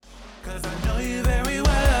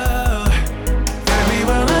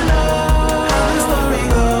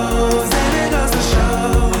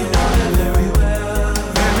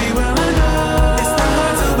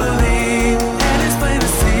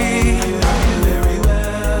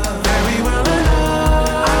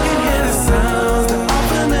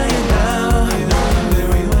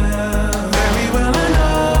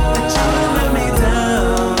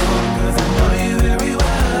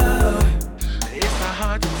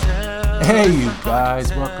Hey, you guys,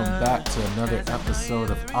 welcome back to another episode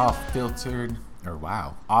of Off Filtered, or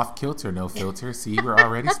wow, Off Kilter, No Filter. See, we're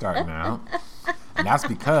already starting out. And that's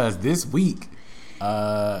because this week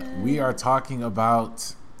we are talking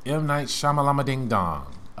about M. Night Shyamalama Ding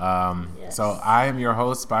Dong. Yes. So I am your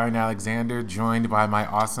host, Byron Alexander, joined by my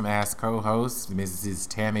awesome-ass co-host, Mrs.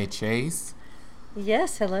 Tammy Chase.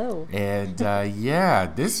 Yes, hello. And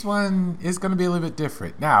this one is going to be a little bit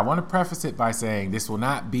different. Now, I want to preface it by saying this will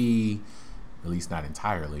not be, at least not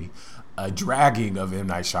entirely, a dragging of M.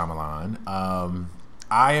 Night Shyamalan.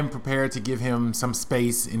 I am prepared to give him some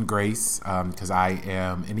space and grace because I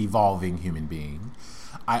am an evolving human being.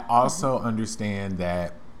 I also understand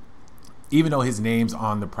that even though his name's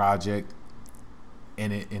on the project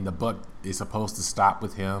and in the book is supposed to stop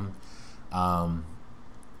with him,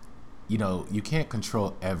 you can't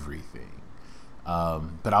control everything.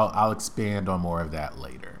 But I'll expand on more of that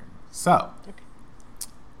later. So,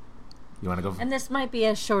 you want to go? And this might be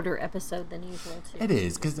a shorter episode than usual, too. It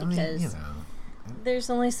is, because there's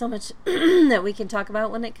only so much that we can talk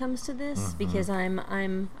about when it comes to this, because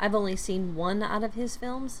I've only seen one out of his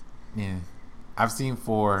films. Yeah. I've seen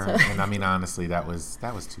 4, and I mean, honestly, that was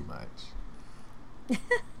too much.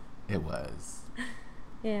 It was.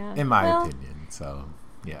 Yeah. In my opinion, so...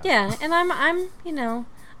 Yeah. Yeah, and I'm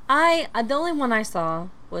the only one I saw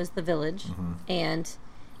was The Village, and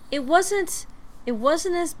it wasn't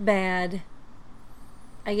as bad.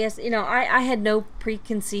 I guess, I had no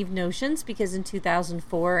preconceived notions because in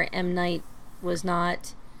 2004 M. Night was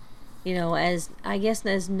not,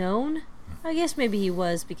 as known. I guess maybe he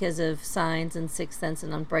was because of Signs and Sixth Sense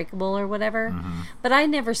and Unbreakable or whatever. But I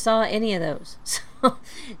never saw any of those.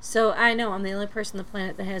 So I know I'm the only person on the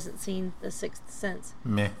planet that hasn't seen The Sixth Sense.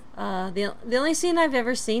 Meh. The only scene I've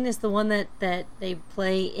ever seen is the one that they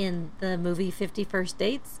play in the movie 50 First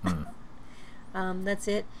Dates. That's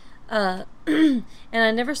it. And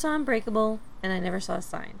I never saw Unbreakable, and I never saw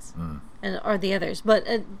Signs, or the others. But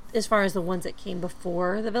as far as the ones that came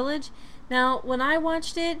before The Village, now when I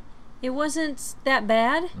watched it, it wasn't that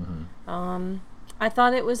bad. I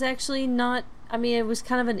thought it was actually not. I mean, it was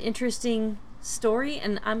kind of an interesting story,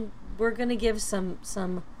 and we're gonna give some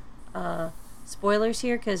spoilers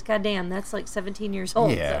here because goddamn, that's like 17 years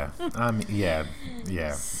old. Yeah, so. yeah.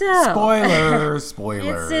 So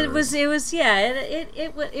Spoilers. It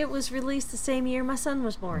was released the same year my son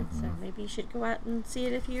was born, so maybe you should go out and see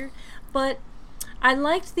it if you're. But I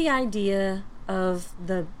liked the idea of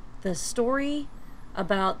the story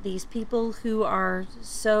about these people who are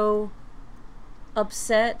so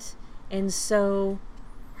upset and so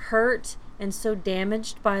hurt and so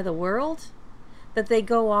damaged by the world that they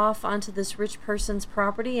go off onto this rich person's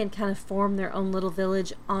property and kind of form their own little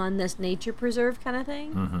village on this nature preserve kind of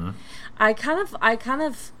thing.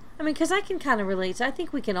 I mean, because I can kind of relate. So I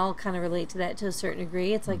think we can all kind of relate to that to a certain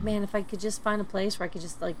degree. It's like, man, if I could just find a place where I could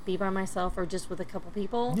just like be by myself or just with a couple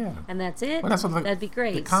people, and that's it. Well, that's what that'd be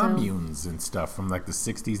great. The communes and stuff from like the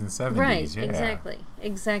 60s and 70s. Right, yeah.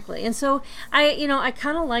 exactly. And so I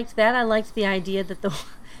kind of liked that. I liked the idea that the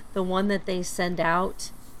one that they send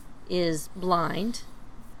out is blind,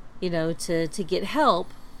 to get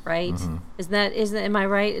help. Right? Am I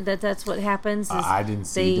right that's what happens? I didn't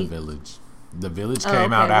see The Village. The Village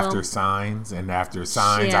came out after Signs, and after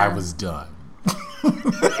Signs, I was done.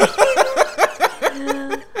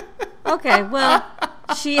 Okay, well,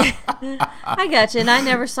 I got you, and I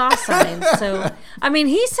never saw Signs. So, I mean,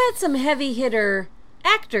 he's had some heavy hitter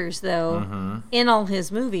actors though in all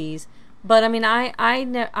his movies, but I mean,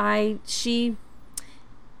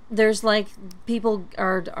 there's like people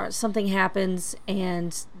are something happens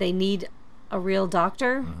and they need a real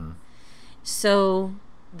doctor, so.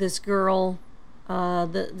 This girl,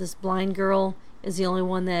 this blind girl, is the only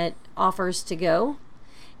one that offers to go,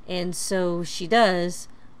 and so she does.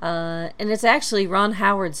 And it's actually Ron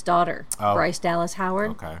Howard's daughter, Bryce Dallas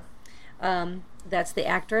Howard. Okay. That's the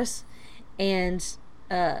actress, and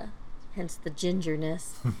hence the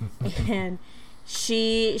gingerness. And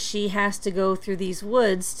she has to go through these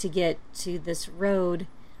woods to get to this road,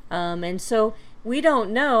 and so we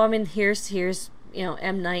don't know. I mean, here's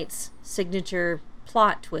M. Night's signature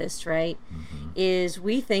plot twist, right? Is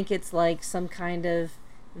we think it's like some kind of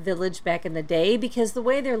village back in the day because the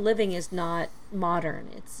way they're living is not modern.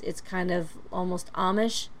 It's kind of almost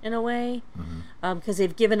Amish in a way, because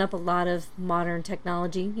they've given up a lot of modern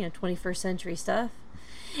technology, 21st century stuff.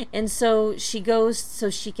 And so she goes so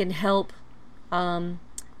she can help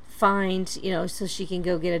find, so she can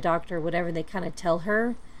go get a doctor or whatever they kind of tell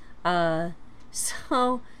her.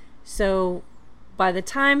 So by the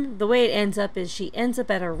time, the way it ends up is she ends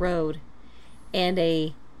up at a road, and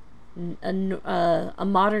a a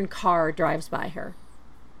modern car drives by her,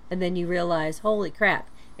 and then you realize, holy crap!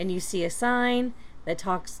 And you see a sign that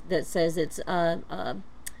says it's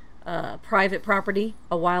private property,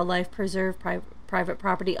 a wildlife preserve, private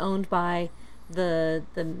property owned by the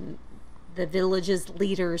village's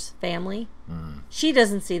leader's family. She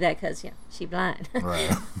doesn't see that because she's blind.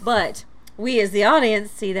 Right. But we as the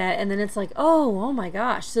audience see that, and then it's like, oh my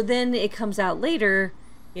gosh. So then it comes out later,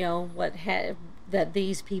 that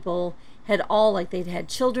these people had all, like, they'd had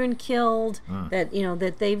children killed, that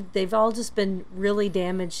that they've all just been really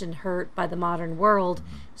damaged and hurt by the modern world.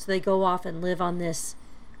 So they go off and live on this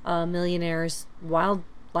millionaire's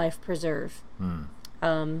wildlife preserve.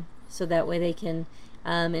 So that way they can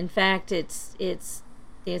in fact it's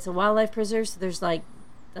a wildlife preserve, so there's like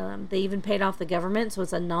they even paid off the government, so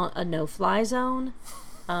it's a no-fly zone,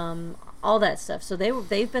 all that stuff. So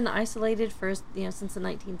they've been isolated for since the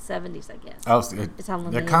 1970s, I guess. Oh, so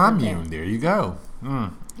the commune. There you go.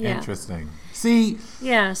 Interesting. See.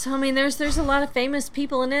 Yeah. So I mean, there's a lot of famous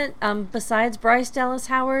people in it. Besides Bryce Dallas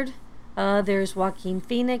Howard, there's Joaquin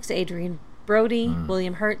Phoenix, Adrian Brody,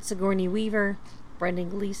 William Hurt, Sigourney Weaver, Brendan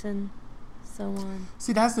Gleeson, so on.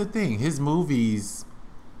 See, that's the thing. His movies,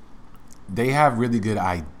 they have really good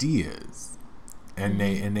ideas, and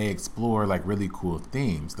they explore like really cool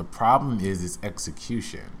themes. The problem is its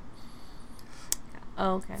execution.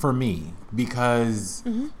 Oh, okay. For me, because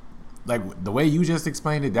like the way you just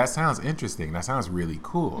explained it, that sounds interesting. That sounds really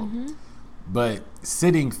cool. But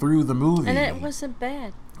sitting through the movie, and it wasn't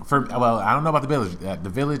bad. I don't know about the village. The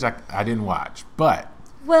village, I didn't watch, but.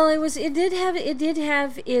 Well, it did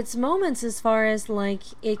have its moments, as far as like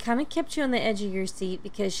it kind of kept you on the edge of your seat,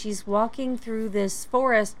 because she's walking through this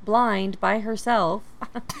forest blind by herself,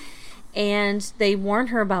 and they warn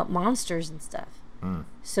her about monsters and stuff.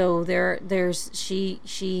 So she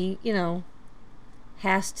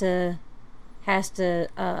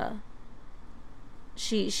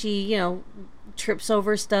trips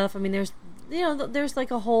over stuff. I mean, there's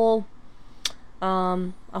like a whole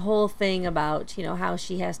thing about how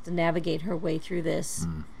she has to navigate her way through this,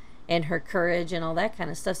 and her courage and all that kind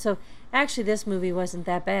of stuff. So actually, this movie wasn't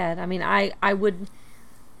that bad. I mean, I would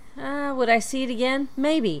I see it again?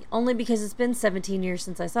 Maybe, only because it's been 17 years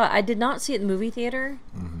since I saw it. I did not see it in the movie theater,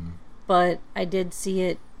 but I did see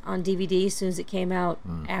it on DVD as soon as it came out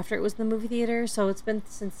after it was in the movie theater. So it's been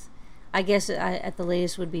since, I guess at the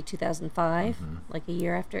latest would be 2005, like a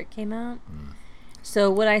year after it came out. So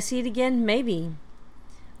would I see it again? Maybe.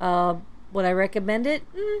 Would I recommend it?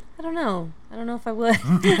 I don't know. I don't know if I would.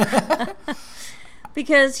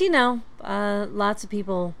 Because, lots of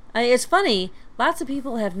people... it's funny, lots of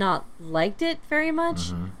people have not liked it very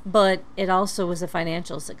much, but it also was a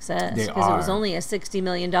financial success. Because it was only a $60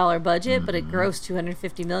 million budget, but it grossed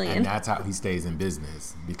 $250 million. And that's how he stays in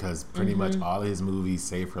business. Because pretty much all of his movies,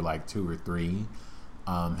 save for like 2 or 3,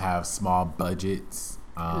 have small budgets.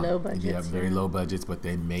 Low budgets. Yeah, very low budgets, but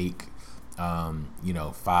they make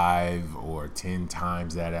 5 or 10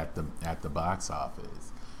 times that at the box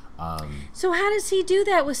office. So how does he do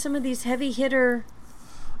that with some of these heavy hitter?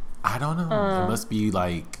 I don't know. It must be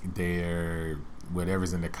like their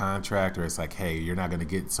whatever's in the contract, or it's like, hey, you're not going to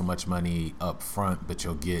get so much money up front, but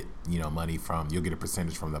you'll get you'll get a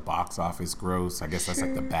percentage from the box office gross. I guess that's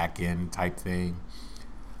like the back end type thing.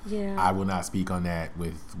 Yeah. I will not speak on that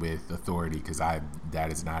with authority, because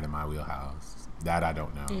that is not in my wheelhouse. That I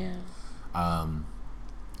don't know. Yeah.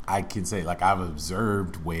 I can say, like, I've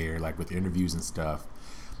observed where, like, with interviews and stuff,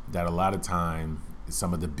 that a lot of time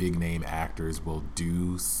some of the big name actors will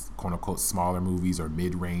do quote unquote smaller movies or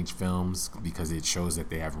mid-range films because it shows that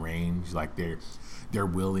they have range. Like they're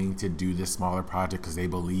willing to do this smaller project because they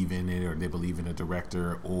believe in it, or they believe in a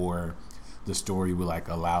director, or the story will like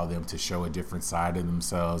allow them to show a different side of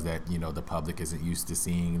themselves that the public isn't used to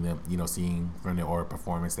seeing them, seeing from them, or a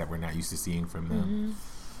performance that we're not used to seeing from them.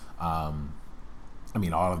 I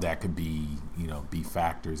mean, all of that could be be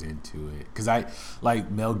factors into it, because I like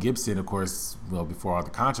Mel Gibson, of course. Well, before all the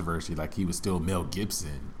controversy, like, he was still Mel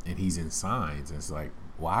Gibson, and he's in Signs, and it's like,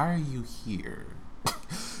 why are you here?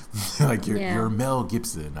 Like, you're Mel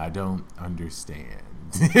Gibson. I don't understand.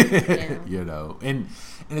 And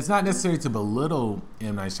it's not necessary to belittle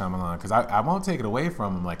M. Night Shyamalan, because I won't take it away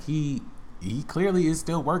from him. Like, he clearly is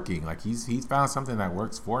still working. Like, he's found something that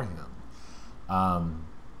works for him.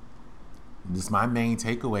 Just my main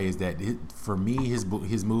takeaway is that for me,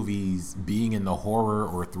 his movies being in the horror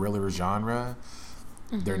or thriller genre,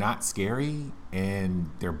 they're not scary and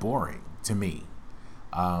they're boring to me.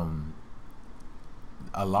 A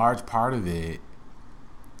large part of it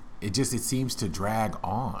seems to drag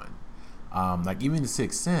on. Like, even The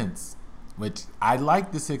Sixth Sense, which I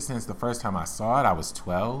liked The Sixth Sense the first time I saw it. I was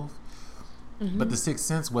 12. But The Sixth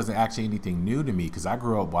Sense wasn't actually anything new to me because I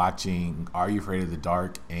grew up watching Are You Afraid of the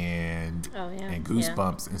Dark and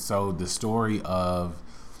Goosebumps. And so the story of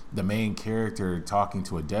the main character talking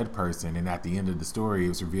to a dead person, and at the end of the story, it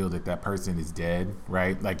was revealed that that person is dead,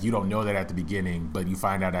 right? Like, you don't know that at the beginning, but you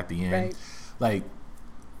find out at the end. Right. Like,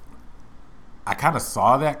 I kind of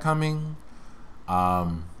saw that coming.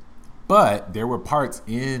 But there were parts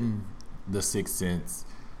in The Sixth Sense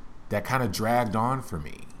that kind of dragged on for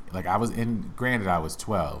me. Like, granted, I was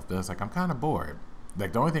 12, but it's like, I'm kind of bored.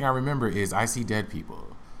 Like, the only thing I remember is I see dead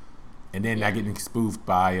people. And then I getting spoofed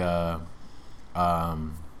by a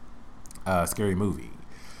Scary Movie.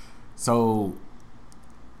 So,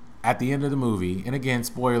 at the end of the movie, and again,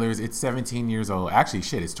 spoilers, it's 17 years old. Actually,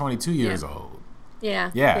 shit, it's 22 years old.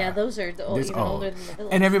 Yeah, those are even older than the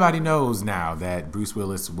villains. And everybody knows now that Bruce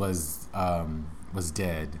Willis was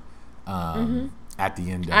dead. At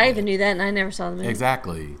the end of I even knew that, and I never saw the movie.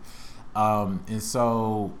 Exactly. And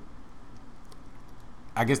so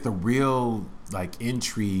I guess the real like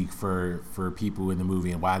intrigue for people in the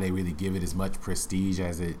movie and why they really give it as much prestige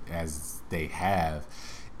as they have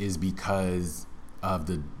is because of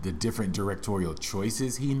the different directorial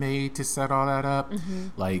choices he made to set all that up.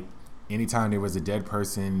 Like, anytime there was a dead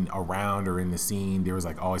person around or in the scene, there was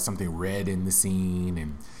like always something red in the scene,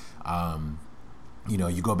 and you know,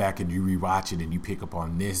 you go back and you rewatch it and you pick up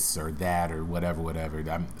on this or that or whatever.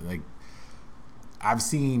 I've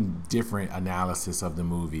seen different analysis of the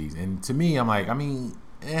movies, and to me, I'm like, I mean,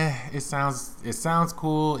 it sounds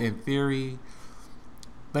cool in theory,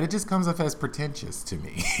 but it just comes off as pretentious to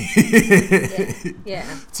me. Yeah.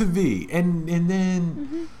 To me, and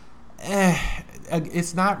then,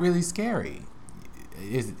 it's not really scary.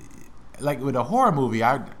 It's like with a horror movie,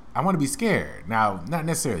 I want to be scared. Now, not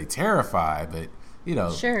necessarily terrified, but you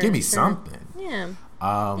know, give me something. Yeah.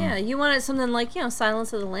 You wanted something like, you know,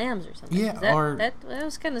 Silence of the Lambs or something. Yeah, that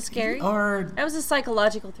was kind of scary. Or that was a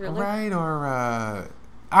psychological thriller, right? Or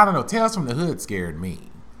I don't know. Tales from the Hood scared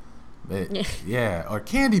me, but or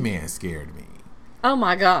Candyman scared me. Oh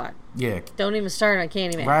my God! Yeah, don't even start on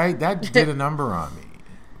Candyman. Right, that did a number on me,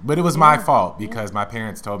 but it was my fault because my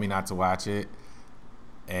parents told me not to watch it.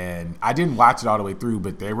 And I didn't watch it all the way through,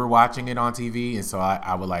 but they were watching it on TV, and so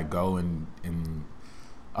I would like go and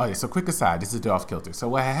okay. So quick aside, this is off kilter. So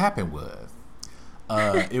what had happened was,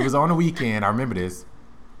 it was on a weekend. I remember this,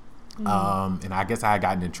 and I guess I had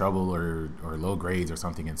gotten in trouble or low grades or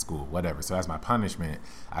something in school, whatever. So as my punishment,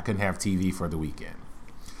 I couldn't have TV for the weekend.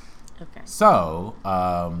 Okay. So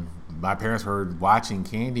my parents were watching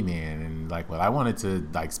Candyman, and like, well, I wanted to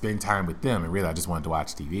like spend time with them, and really I just wanted to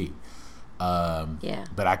watch TV.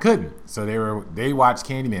 But I couldn't. So they watched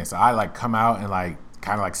Candyman. So I like come out and like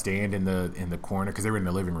kind of like stand in the corner because they were in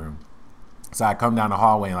the living room. So I come down the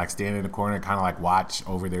hallway and like stand in the corner and kind of like watch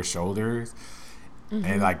over their shoulders.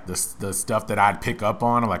 And like the stuff that I'd pick up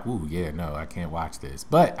on, I'm like, ooh, yeah, no, I can't watch this.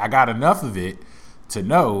 But I got enough of it to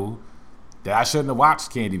know that I shouldn't have watched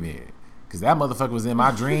Candyman because that motherfucker was in my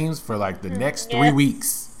dreams for like the next 3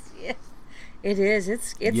 weeks. It is.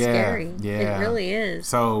 It's scary. Yeah. It really is.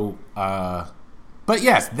 So, but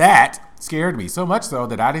yes, that scared me so much so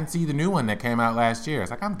that I didn't see the new one that came out last year.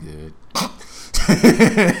 It's like, I'm good.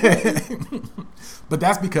 But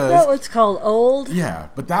that's because it's called Old. Yeah,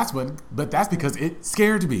 but that's because it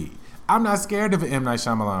scared me. I'm not scared of an M. Night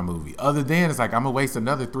Shyamalan movie. Other than it's like I'm gonna waste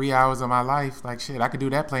another 3 hours of my life. Like shit, I could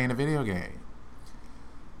do that playing a video game.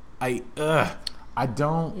 I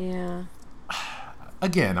don't. Yeah.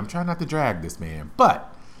 Again, I'm trying not to drag this, man.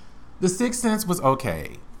 But The Sixth Sense was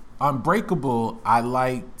okay. Unbreakable, I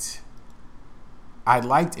liked and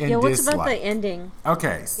disliked. What's about the ending?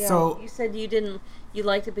 Okay, so you said you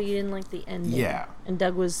liked it, but you didn't like the ending. Yeah. And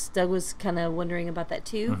Doug was kind of wondering about that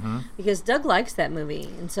too, because Doug likes that movie,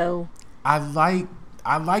 and so I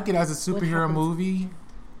like it as a superhero movie.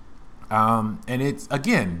 And it's,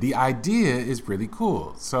 again, the idea is really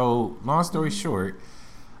cool. So, long story short,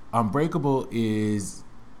 Unbreakable is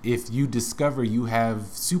if you discover you have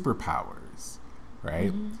superpowers,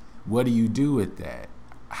 right? What do you do with that?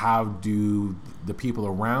 How do the people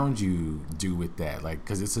around you do with that? Like,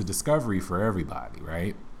 because it's a discovery for everybody,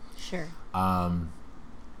 right? Sure.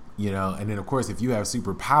 You know, and then of course, if you have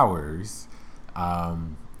superpowers,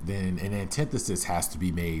 then an antithesis has to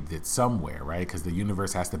be made that's somewhere, right? Because the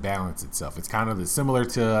universe has to balance itself. It's kind of similar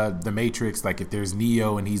to the Matrix. Like if there's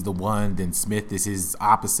Neo and he's the one, then Smith is his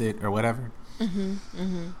opposite or whatever.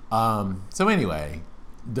 So anyway,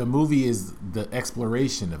 the movie is the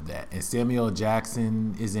exploration of that, and Samuel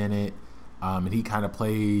Jackson is in it, and he kind of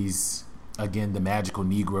plays again, the magical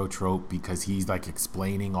Negro trope, because he's like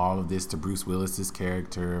explaining all of this to Bruce Willis's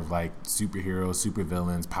character of like superheroes,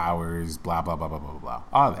 supervillains, powers, blah blah blah blah blah blah,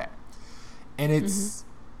 all that. And it's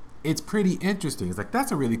pretty interesting. It's like,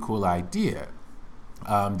 that's a really cool idea.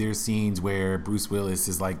 There's scenes where Bruce Willis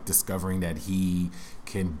is like discovering that he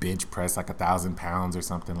can bench press like 1,000 pounds or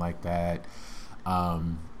something like that.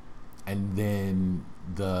 And then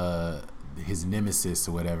his nemesis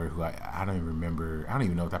or whatever, who I don't even remember. I don't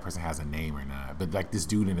even know if that person has a name or not. But like, this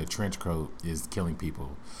dude in a trench coat is killing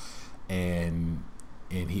people, and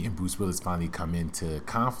he and Bruce Willis finally come into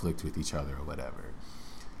conflict with each other or whatever.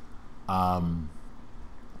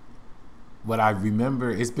 What I remember,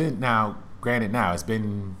 it's been 20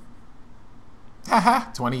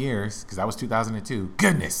 years, because that was 2002.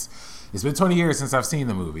 Goodness, it's been 20 years since I've seen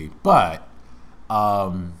the movie, but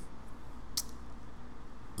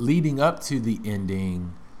leading up to the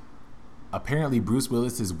ending, apparently Bruce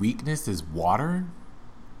Willis's weakness is water.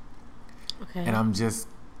 Okay. And I'm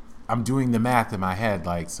doing the math in my head,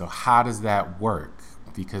 like, so how does that work?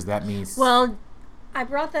 Because that means... Well, I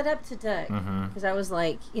brought that up to Doug, because I was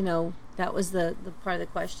like, that was the part of the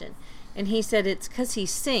question. And he said it's because he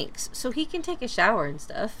sinks, so he can take a shower and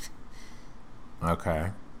stuff.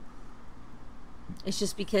 Okay. It's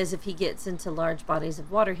just because if he gets into large bodies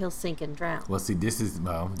of water, he'll sink and drown. Well, see,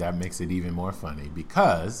 that makes it even more funny,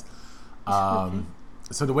 because so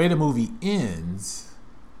the way the movie ends,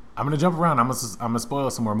 I'm going to jump around. I'm going to spoil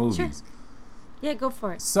some more movies. Sure. Yeah, go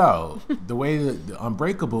for it. So the way the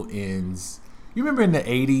Unbreakable ends, you remember in the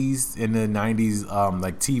 80s, in the 90s,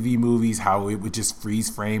 like TV movies, how it would just freeze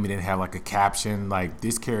frame and then have like a caption, like,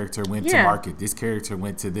 this character went to market, this character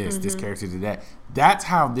went to this, this character did that. That's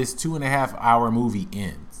how this 2.5-hour movie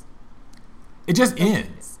ends. It just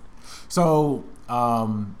ends. So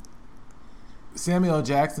Samuel L.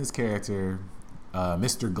 Jackson's character,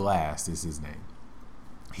 Mr. Glass is his name.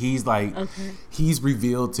 He's like, he's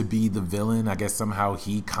revealed to be the villain. I guess somehow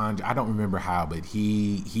I don't remember how, but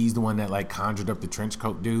he's the one that like conjured up the trench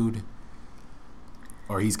coat dude,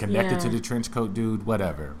 or he's connected to the trench coat dude,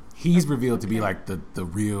 whatever. He's revealed to be like the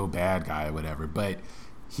real bad guy or whatever, but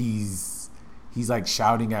he's like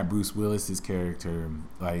shouting at Bruce Willis's character,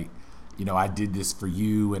 like, I did this for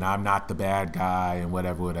you and I'm not the bad guy and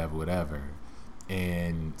whatever.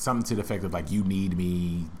 And something to the effect of like, you need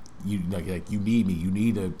me. You need me. You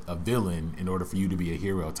need a villain in order for you to be a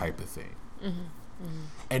hero, type of thing.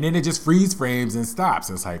 And then it just freeze frames and stops.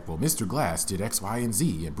 And it's like, well, Mr. Glass did X, Y, and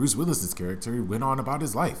Z, and Bruce Willis's character went on about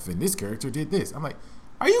his life, and this character did this. I'm like,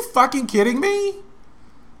 are you fucking kidding me?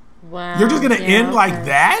 Wow. You're just gonna end like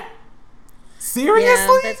that?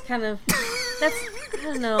 Seriously? Yeah, I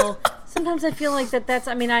don't know. Sometimes I feel like that's.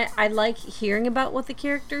 I mean, I like hearing about what the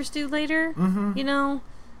characters do later.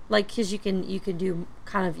 Like, because you can do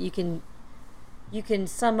kind of, you can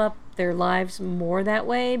sum up their lives more that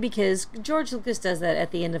way, because George Lucas does that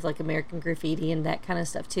at the end of like American Graffiti and that kind of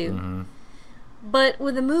stuff too. But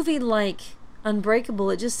with a movie like Unbreakable,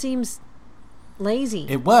 it just seems lazy.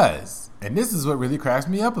 It was, and this is what really cracks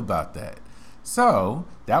me up about that. So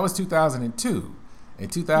that was 2002. In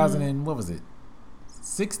 2000 and what was it,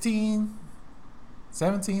 16,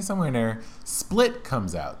 17, somewhere in there, Split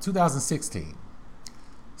comes out, 2016.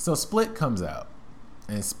 So Split comes out,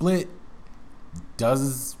 and Split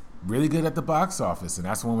does really good at the box office, and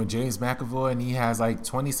that's the one with James McAvoy, and he has like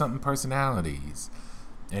 20-something personalities,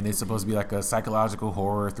 and it's supposed to be like a psychological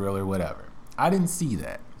horror thriller, whatever. I didn't see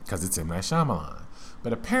that because it's M. Night Shyamalan,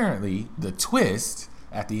 but apparently the twist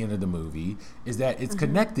at the end of the movie is that it's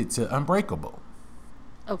connected to Unbreakable.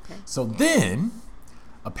 Okay. So then,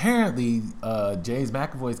 apparently, James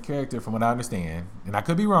McAvoy's character, from what I understand, and I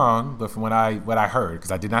could be wrong, but from what I heard,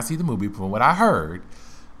 because I did not see the movie, from what I heard,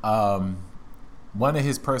 one of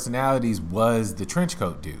his personalities was the trench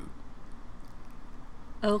coat dude.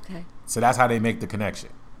 Okay. So that's how they make the connection.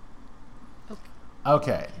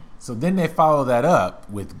 Okay. So then they follow that up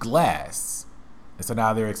with Glass. And so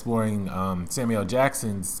now they're exploring Samuel L.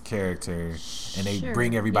 Jackson's character, and they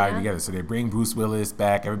bring everybody together. So they bring Bruce Willis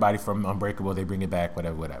back, everybody from Unbreakable, they bring it back,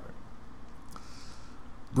 whatever.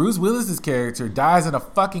 Bruce Willis's character dies in a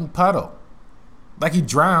fucking puddle. Like, he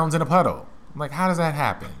drowns in a puddle. I'm like, how does that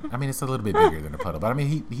happen? I mean, it's a little bit bigger than a puddle, but I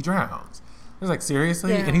mean, he drowns. I was like,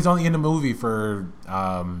 seriously? Yeah. And he's only in the movie for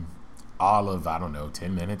all of, I don't know,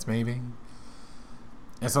 10 minutes maybe?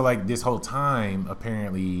 And so, like, this whole time,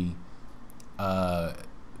 apparently...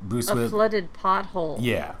 Bruce Willis, flooded pothole.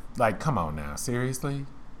 Yeah, like, come on now, seriously?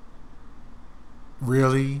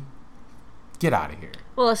 Really? Get out of here.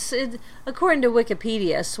 Well, according to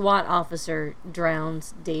Wikipedia, a SWAT officer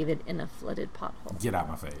drowns David in a flooded pothole. Get out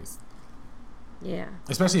my face. Yeah.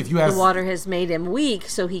 Especially if you have the water has made him weak,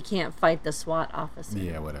 so he can't fight the SWAT officer.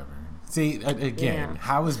 Yeah, whatever. See, again,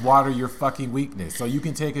 how is water your fucking weakness? So you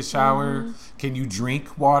can take a shower. Can you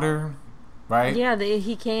drink water? Right? Yeah,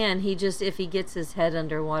 he can. He just, if he gets his head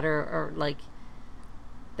underwater or like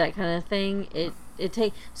that kind of thing,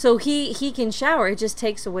 so he can shower. It just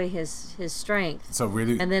takes away his strength. So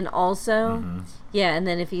really, and then also, yeah, and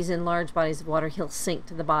then if he's in large bodies of water, he'll sink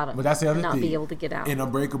to the bottom. But that's the other and not thing. Be able to get out. In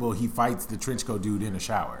Unbreakable, he fights the trench coat dude in a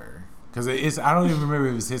shower. Because I don't even remember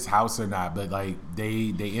if it was his house or not, but like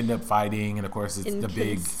they end up fighting, and of course it's the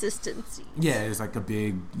big inconsistency. Yeah, it's like a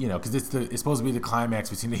big, because it's supposed to be the climax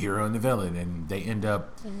between the hero and the villain, and they end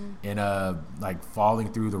up in like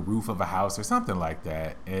falling through the roof of a house or something like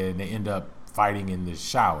that, and they end up fighting in the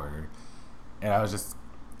shower. And I was just,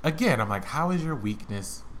 again, I'm like, how is your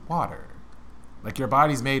weakness water? Like your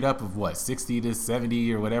body's made up of what, 60 to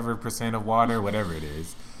 70 or whatever % of water, whatever it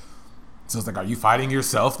is. So it's like, are you fighting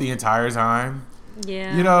yourself the entire time?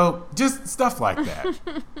 Yeah. Just stuff like that.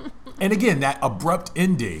 And again, that abrupt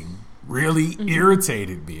ending really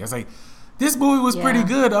irritated me. I was like, this movie was pretty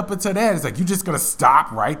good up until that. It's like, you just going to stop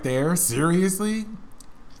right there? Seriously?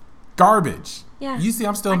 Garbage. Yeah. You see,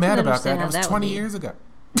 I'm still mad about that. That was 20 years ago.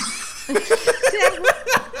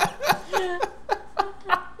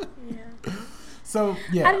 So,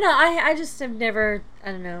 yeah. I don't know. I just have never,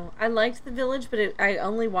 I don't know. I liked The Village, but I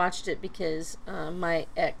only watched it because my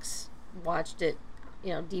ex watched it,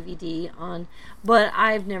 DVD on. But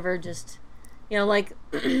I've never just, like,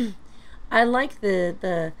 I like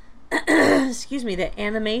the excuse me, the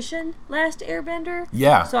animation Last Airbender.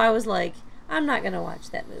 Yeah. So I was like, I'm not going to watch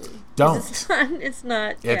that movie. Don't. It's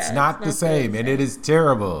not the same, and it is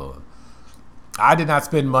terrible. I did not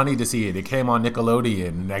spend money to see it. It came on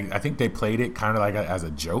Nickelodeon, and I think they played it kind of like as a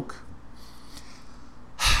joke.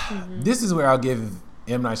 This is where I'll give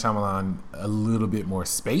M. Night Shyamalan a little bit more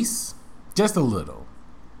space. Just a little.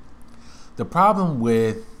 The problem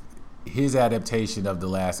with his adaptation of The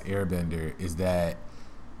Last Airbender is that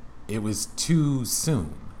it was too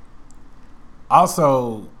soon.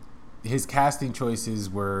 Also, his casting choices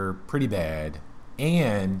were pretty bad,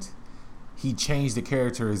 and he changed the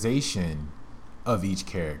characterization of each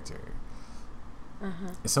character.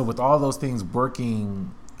 So with all those things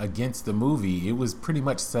working against the movie, it was pretty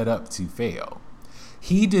much set up to fail.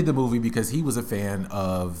 He did the movie because he was a fan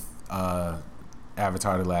of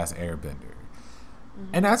Avatar: The Last Airbender.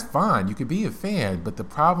 And that's fine. You could be a fan, but the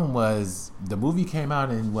problem was the movie came out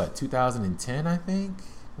in 2010, I think?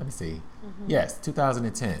 Let me see. Yes,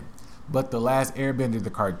 2010. But The Last Airbender, the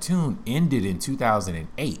cartoon, ended in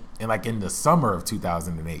 2008, and like in the summer of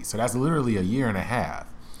 2008. So that's literally a year and a half.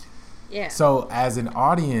 Yeah. So as an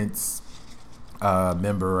audience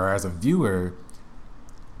member or as a viewer,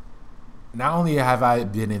 not only have I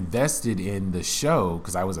been invested in the show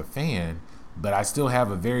because I was a fan, but I still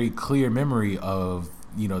have a very clear memory of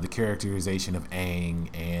the characterization of Aang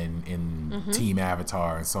and in Team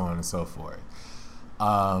Avatar and so on and so forth.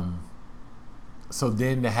 So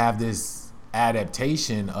then to have this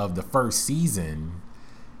adaptation of the first season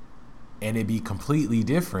and it be completely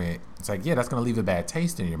different, it's like, yeah, that's going to leave a bad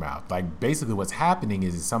taste in your mouth. Like, basically what's happening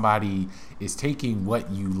is somebody is taking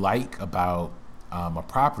what you like about a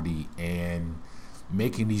property and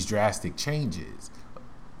making these drastic changes.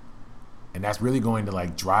 And that's really going to,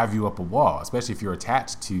 like, drive you up a wall, especially if you're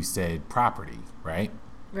attached to said property, right?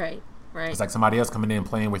 Right. It's like somebody else coming in and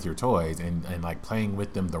playing with your toys and like, playing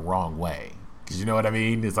with them the wrong way. Because you know what I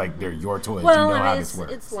mean? It's like they're your toys. Well, how this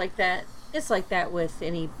works. It's like that. It's like that with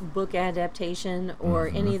any book adaptation or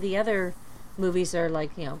any of the other movies that are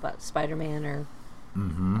like, about Spider-Man or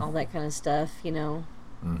all that kind of stuff, And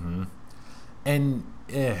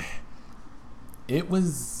it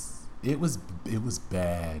was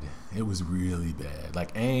bad. It was really bad.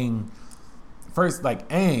 Like Aang,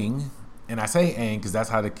 and I say Aang because that's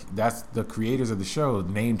the creators of the show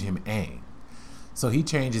named him Aang. So he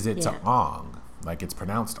changes it to Ong. Like, it's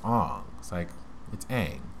pronounced Ong. It's like, it's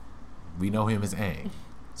Aang. We know him as Aang.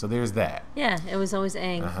 So there's that. Yeah, it was always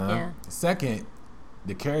Aang. Yeah. Second,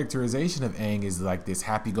 the characterization of Aang is like this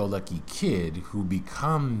happy-go-lucky kid who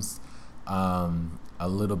becomes a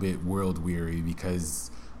little bit world-weary because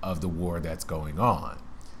of the war that's going on.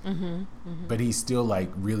 But he's still, like,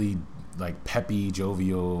 really, like, peppy,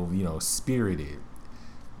 jovial, spirited.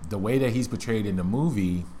 The way that he's portrayed in the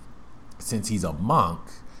movie, since he's a monk,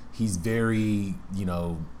 he's very,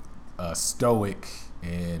 stoic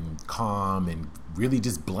and calm and really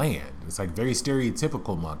just bland. It's like very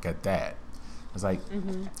stereotypical monk at that. It's like,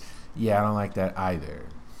 yeah, I don't like that either.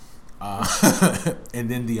 And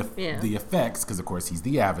then the effects, because of course he's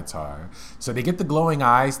the Avatar, so they get the glowing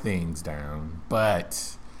eyes things down,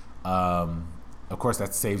 but of course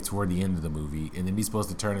that's saved toward the end of the movie, and then he's supposed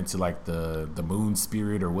to turn into like the moon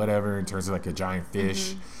spirit or whatever, and turns into like a giant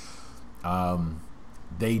fish.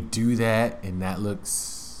 They do that, and that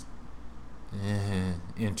looks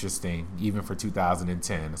interesting, even for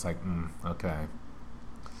 2010. It's like, okay.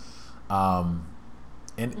 And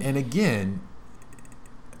again,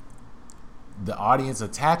 the audience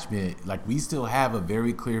attachment, like, we still have a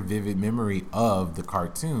very clear, vivid memory of the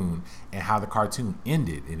cartoon and how the cartoon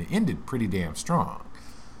ended, and it ended pretty damn strong.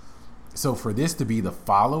 So for this to be the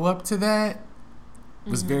follow-up to that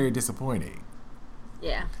was very disappointing.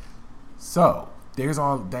 Yeah. So there's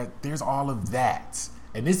all of that,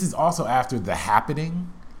 and this is also after The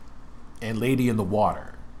Happening and Lady in the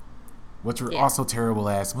Water, which were also terrible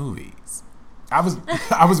ass movies. I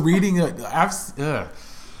was reading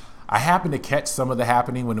I happened to catch some of The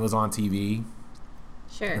Happening when it was on TV.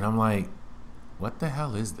 Sure. And I'm like, what the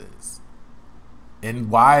hell is this? And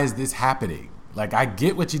why is this happening? Like, I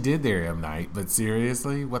get what you did there, M. Night, but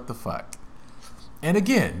seriously, what the fuck? And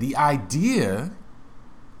again, the idea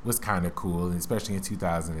was kind of cool, especially in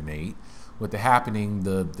 2008. With The Happening,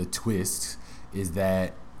 the twist is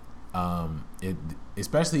that,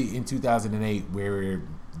 especially in 2008, where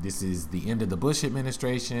this is the end of the Bush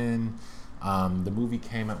administration. The movie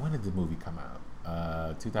came out. When did the movie come out?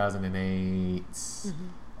 2008.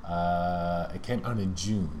 It came out in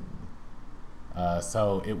June.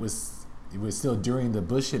 So it was still during the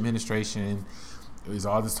Bush administration. It was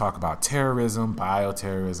all this talk about terrorism,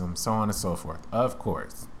 bioterrorism, so on and so forth. Of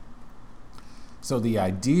course. So the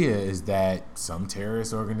idea is that some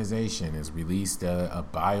terrorist organization has released a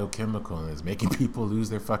biochemical and is making people lose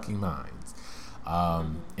their fucking minds.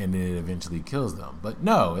 And then it eventually kills them. But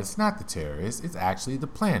no, it's not the terrorists. It's actually the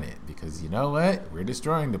planet. Because you know what? We're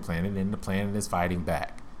destroying the planet, and the planet is fighting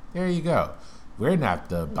back. There you go. We're not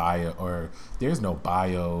the bio, or there's no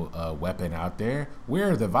bio weapon out there.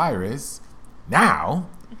 We're the virus. Now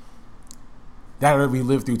that we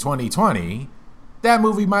lived through 2020, that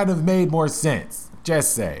movie might have made more sense.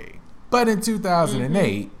 Just say. But in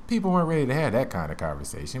 2008, people weren't ready to have that kind of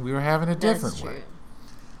conversation. We were having a different one.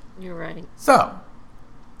 You're right. So,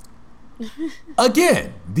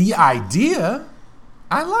 again, the idea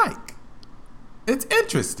I like. It's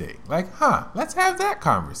interesting. Like, let's have that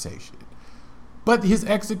conversation. But his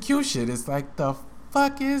execution is like, the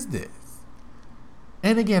fuck is this?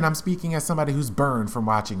 And again, I'm speaking as somebody who's burned from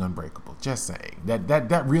watching Unbreakable. Just saying.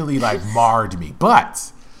 That really, like, marred me.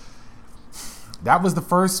 But that was the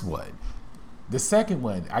first one. The second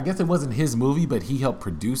one, I guess it wasn't his movie, but he helped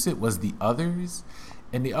produce it, was The Others.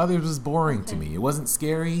 And The Others was boring to me. It wasn't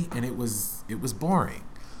scary, and it was boring.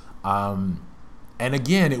 And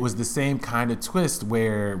again, it was the same kind of twist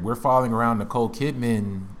where we're following around Nicole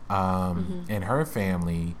Kidman and her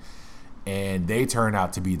family, and they turn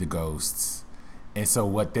out to be the ghosts. And so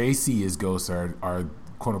what they see as ghosts are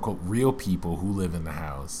quote unquote real people who live in the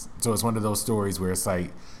house. So it's one of those stories where it's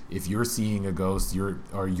like, if you're seeing a ghost, you're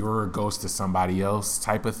a ghost to somebody else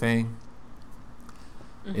type of thing.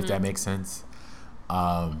 If that makes sense.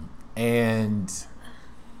 And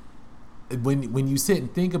when you sit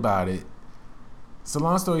and think about it, so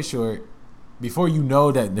long story short, before you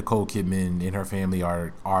know that Nicole Kidman and her family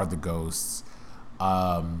are the ghosts,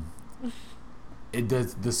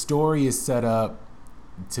 the story is set up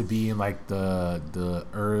to be in like the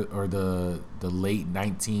late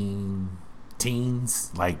 19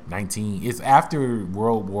 teens, like 19. It's after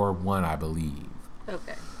World War I, I believe.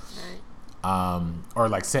 Okay, all right. Or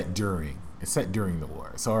like set during the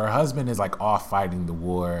war. So her husband is like off fighting the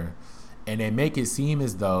war, and they make it seem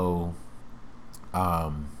as though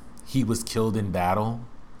he was killed in battle.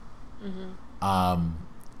 And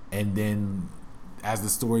then as the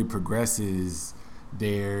story progresses,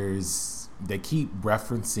 they keep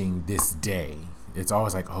referencing this day. It's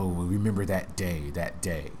always like, oh, well, remember that day.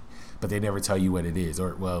 But they never tell you what it is.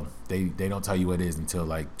 Or, well, they don't tell you what it is until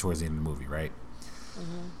like towards the end of the movie, right?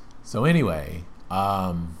 So anyway,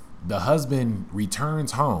 the husband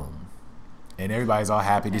returns home, and everybody's all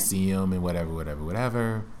happy to see him and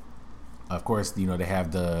whatever. Of course, you know, they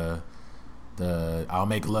have the I'll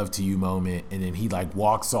make love to you moment, and then he like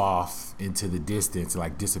walks off into the distance,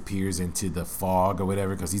 like disappears into the fog or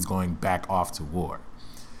whatever, because he's going back off to war.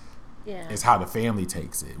 Yeah. It's how the family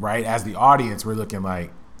takes it, right? As the audience, we're looking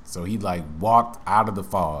like, so he like walked out of the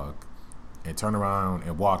fog and turned around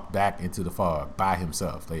and walked back into the fog by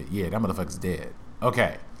himself. Like, yeah, that motherfucker's dead.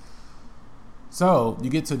 Okay. So you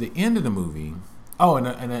get to the end of the movie. Oh,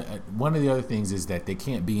 and one of the other things is that they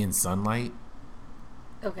can't be in sunlight.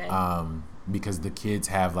 Okay. Because the kids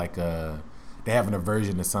have like they have an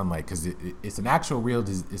aversion to sunlight because it's an actual real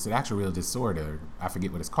disorder. I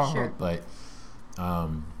forget what it's called, Sure. but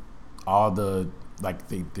all the like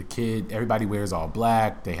the kid, everybody wears all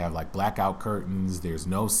black. They have like blackout curtains. There's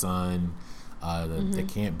no sun. They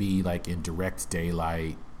can't be like in direct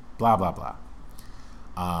daylight. Blah blah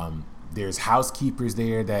blah. There's housekeepers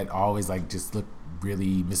there that always like just look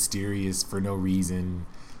really mysterious for no reason,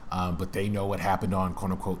 but they know what happened on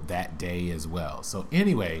quote unquote that day as well. So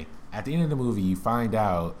anyway, at the end of the movie, you find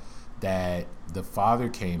out that the father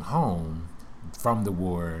came home from the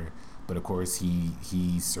war, but of course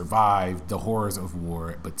he survived the horrors of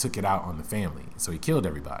war, but took it out on the family. So he killed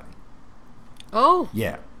everybody. Oh.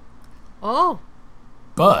 Yeah. Oh.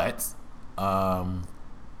 But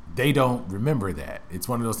they don't remember that. It's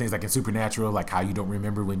one of those things like in Supernatural, like how you don't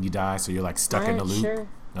remember when you die, so you're like stuck in the loop. Sure.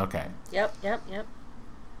 Okay. Yep.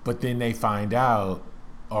 But then they find out,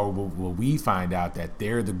 or well, we find out that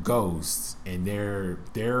they're the ghosts and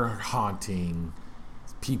they're haunting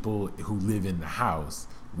people who live in the house.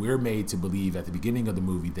 We're made to believe at the beginning of the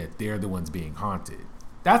movie that they're the ones being haunted.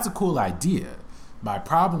 That's a cool idea. My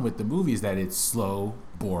problem with the movie is that it's slow,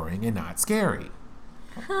 boring, and not scary.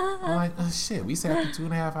 I'm like, oh shit, we sat for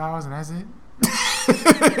 2.5 hours and that's it?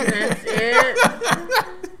 That's it.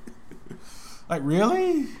 Like,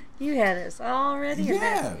 really? You had us already.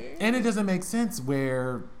 Yeah. And it doesn't make sense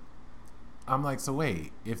where I'm like, so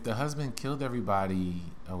wait, if the husband killed everybody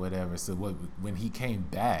or whatever, so what, when he came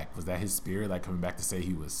back, was that his spirit like coming back to say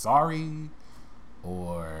he was sorry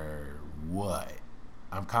or what?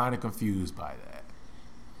 I'm kind of confused by that.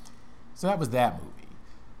 So that was that movie.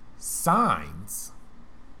 Signs.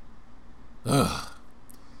 Ugh.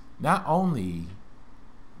 Not only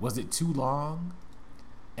was it too long,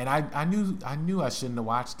 and I knew I shouldn't have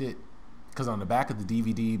watched it because on the back of the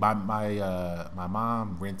DVD, my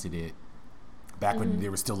mom rented it back when there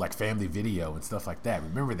was still like Family Video and stuff like that.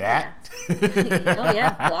 Remember that? Yeah. Oh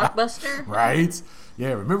yeah, Blockbuster. Right?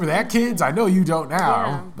 Yeah, remember that, kids? I know you don't now,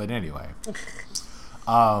 Yeah. but anyway.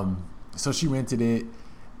 So she rented it,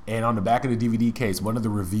 and on the back of the DVD case, one of the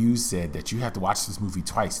reviews said that you have to watch this movie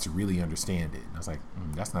twice to really understand it. And I was like,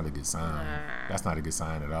 that's not a good sign. That's not a good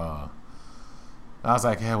sign at all. I was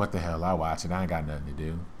like, hey, what the hell? I'll watch it. I ain't got nothing to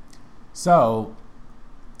do. So,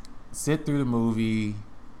 sit through the movie,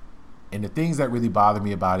 and the things that really bother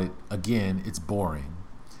me about it, again, it's boring.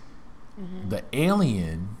 Mm-hmm. The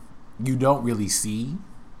alien, you don't really see.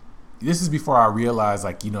 This is before I realized,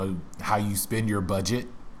 like, you know, how you spend your budget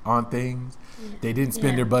on things. They didn't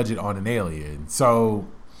spend their budget on an alien. So,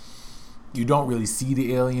 you don't really see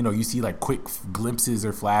the alien, or you see, like, quick glimpses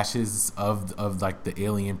or flashes of like, the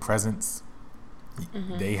alien presence.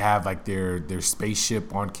 Mm-hmm. They have like their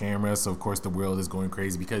spaceship on camera, so of course the world is going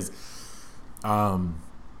crazy because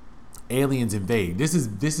aliens invade. This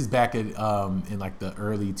is back at in like the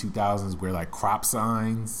early 2000s where like crop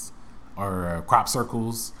signs or crop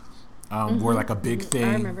circles were like a big thing.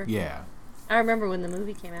 I remember. Yeah. I remember when the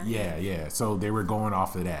movie came out. Yeah. So they were going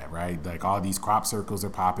off of that, right? Like all these crop circles are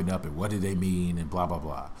popping up, and what do they mean, and blah blah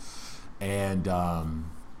blah. And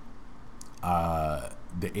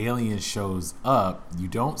the alien shows up, you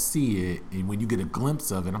don't see it, and when you get a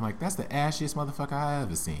glimpse of it, I'm like, that's the ashiest motherfucker I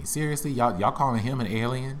ever seen. Seriously, y'all calling him an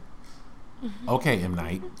alien? Okay, M.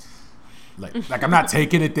 Night. Like I'm not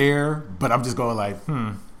taking it there, but I'm just going like,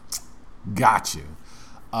 got you.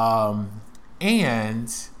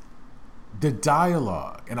 And the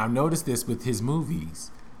dialogue, and I've noticed this with his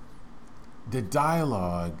movies, the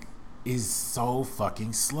dialogue is so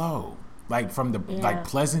fucking slow. Like from the like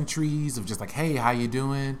pleasantries of just like, hey, how you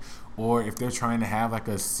doing? Or if they're trying to have like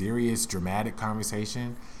a serious dramatic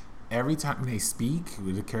conversation, every time they speak,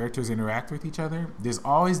 the characters interact with each other, there's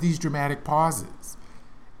always these dramatic pauses.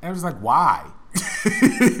 And I was like, why?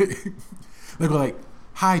 They go like,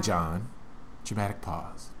 hi John, dramatic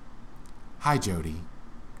pause. Hi Jody,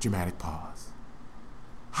 dramatic pause.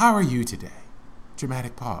 How are you today?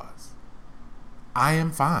 Dramatic pause. I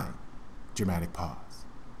am fine. Dramatic pause.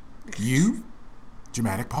 You?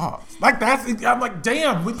 Dramatic pause. Like that's. I'm like,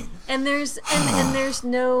 damn. And there's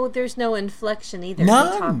no inflection either.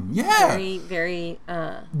 None. They talk very, very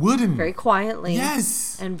wooden, very quietly.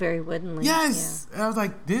 Yes. And very woodenly. Yes. Yeah. And I was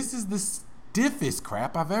like, this is the stiffest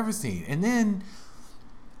crap I've ever seen. And then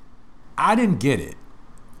I didn't get it,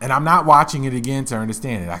 and I'm not watching it again to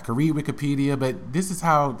understand it. I could read Wikipedia, but this is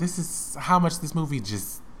how much this movie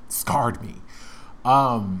just scarred me.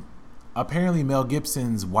 Apparently Mel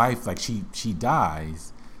Gibson's wife, like she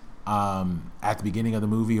dies at the beginning of the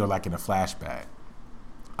movie or like in a flashback.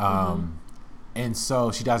 And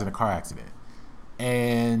so she dies in a car accident.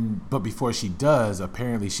 But before she does,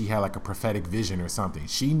 apparently she had like a prophetic vision or something.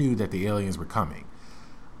 She knew that the aliens were coming.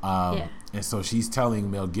 And so she's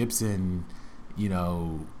telling Mel Gibson, you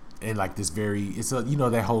know, and like this it's a, you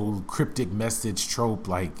know, that whole cryptic message trope,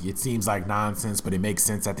 like it seems like nonsense, but it makes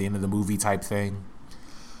sense at the end of the movie type thing.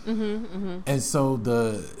 And so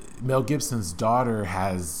Mel Gibson's daughter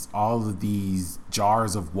has all of these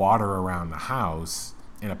jars of water around the house,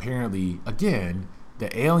 and apparently, again,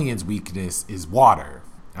 the alien's weakness is water.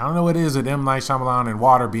 I don't know what it is with M. Night Shyamalan and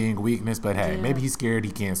water being a weakness, but hey, maybe he's scared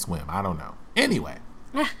he can't swim. I don't know. Anyway,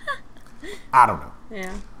 I don't know.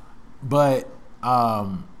 Yeah. But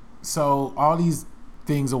so all these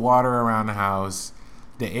things of water around the house,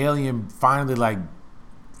 the alien finally, like,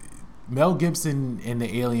 Mel Gibson and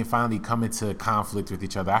the alien finally come into conflict with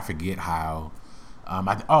each other. I forget how.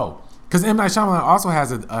 Because M. Night Shyamalan also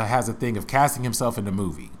has a thing of casting himself in the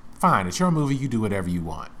movie. Fine, it's your movie. You do whatever you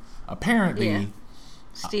want. Apparently,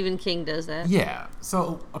 Stephen King does that. Yeah.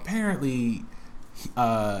 So apparently,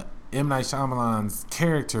 M. Night Shyamalan's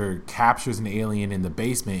character captures an alien in the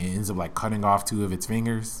basement and ends up like cutting off 2 of its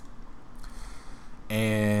fingers,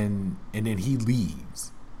 and then he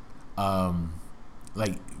leaves.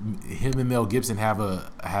 Like him and Mel Gibson have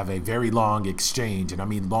a very long exchange, and I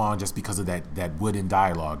mean long just because of that wooden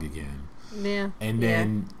dialogue again. Yeah. And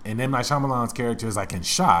then my Shyamalan's character is like in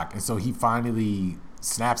shock, and so he finally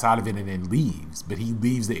snaps out of it and then leaves. But he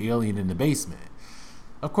leaves the alien in the basement.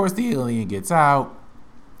 Of course, the alien gets out.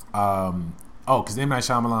 Because M. Night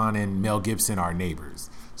Shyamalan and Mel Gibson are neighbors.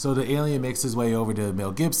 So the alien makes his way over to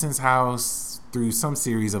Mel Gibson's house through some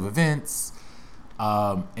series of events.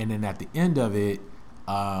 And then at the end of it,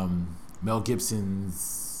 Mel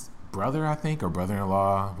Gibson's brother, I think, or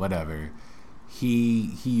brother-in-law, whatever,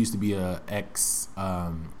 he used to be he's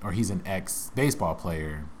an ex baseball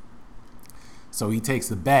player. So he takes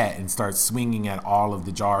the bat and starts swinging at all of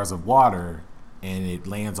the jars of water, and it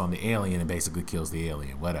lands on the alien and basically kills the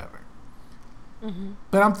alien, whatever.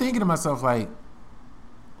 But I'm thinking to myself, like,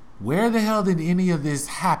 where the hell did any of this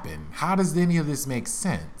happen? How does any of this make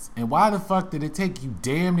sense? And why the fuck did it take you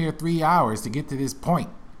damn near 3 hours to get to this point?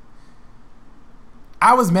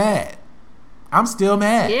 I was mad. I'm still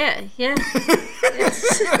mad. Yeah.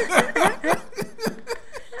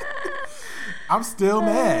 I'm still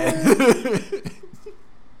mad.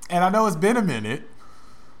 And I know it's been a minute.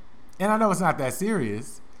 And I know it's not that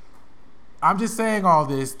serious. I'm just saying all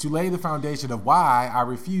this to lay the foundation of why I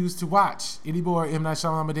refuse to watch any more M. Night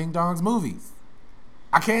Shyamalan Ding Dong's movies.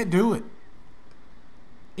 I can't do it.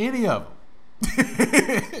 Any of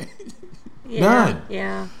them. None.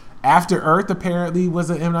 Yeah. After Earth apparently was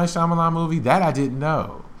an M. Night Shyamalan movie. That I didn't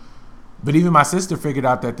know. But even my sister figured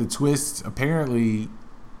out that the twist apparently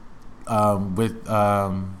with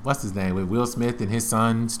what's his name, with Will Smith and his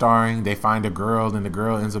son starring, they find a girl and the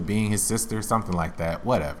girl ends up being his sister, something like that.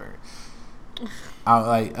 Whatever. I'm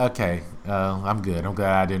like, okay, I'm good. I'm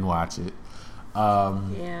glad I didn't watch it.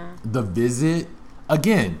 The Visit,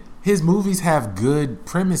 again, his movies have good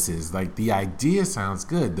premises. Like, the idea sounds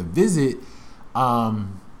good. The Visit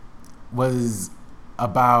was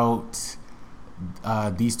about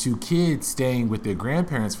these 2 kids staying with their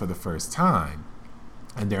grandparents for the first time,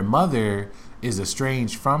 and their mother is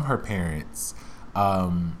estranged from her parents.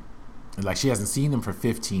 Like, she hasn't seen them for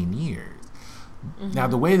 15 years. Now,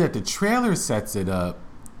 the way that the trailer sets it up,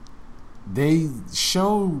 they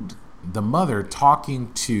showed the mother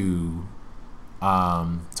talking to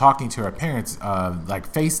her parents,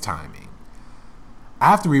 like FaceTiming. I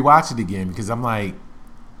have to rewatch it again because I'm like,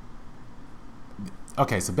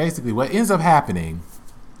 okay, so basically what ends up happening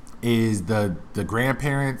is the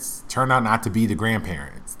grandparents turn out not to be the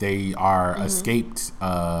grandparents. They are escaped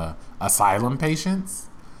asylum patients,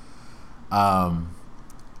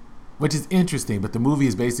 which is interesting. But the movie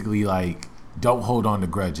is basically like, don't hold on to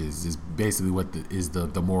grudges is basically what is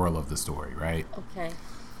the moral of the story, right? Okay,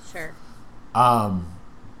 sure.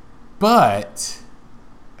 But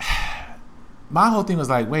my whole thing was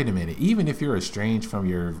like, wait a minute, even if you're estranged from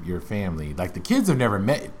your family, like the kids have never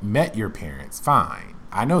met your parents, fine.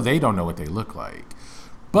 I know they don't know what they look like.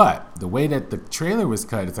 But the way that the trailer was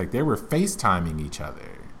cut, it's like they were FaceTiming each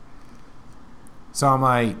other. So I'm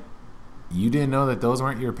like, you didn't know that those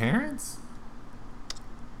weren't your parents?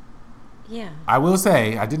 Yeah. I will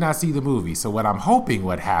say, I did not see the movie. So what I'm hoping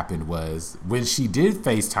what happened was when she did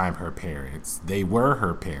FaceTime her parents, they were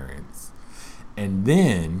her parents. And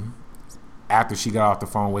then after she got off the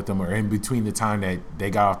phone with them, or in between the time that they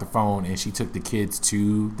got off the phone and she took the kids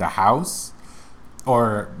to the house,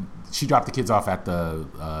 or she dropped the kids off at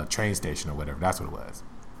the train station or whatever, that's what it was.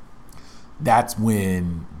 That's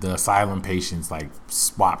when the asylum patients like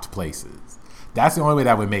swapped places. That's the only way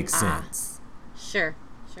that would make sense. Sure.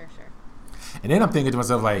 And then I'm thinking to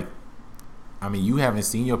myself, like, I mean, you haven't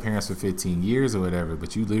seen your parents for 15 years or whatever,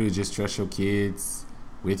 but you literally just trust your kids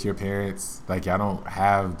with your parents. Like, y'all don't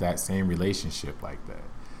have that same relationship like that.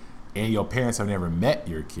 And your parents have never met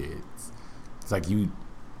your kids. It's like you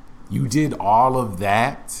did all of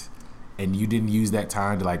that and you didn't use that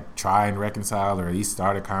time to like try and reconcile or at least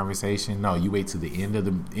start a conversation. No, you wait till the end of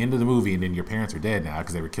the movie and then your parents are dead now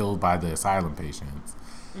because they were killed by the asylum patients.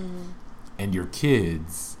 Mm-hmm. And your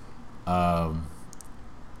kids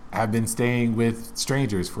have been staying with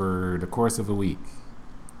strangers for the course of a week.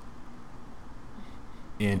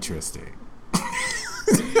 Interesting.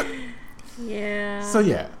 Yeah. So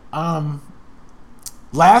yeah,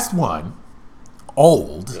 last one,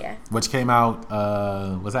 Old, which came out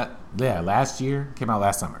was that last year? Came out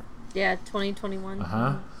last summer. Yeah, 2021.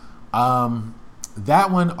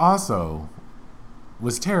 That one also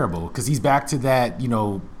was terrible because he's back to that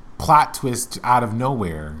plot twist out of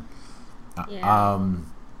nowhere.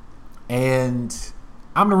 And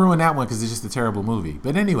I'm gonna ruin that one because it's just a terrible movie.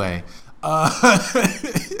 But anyway,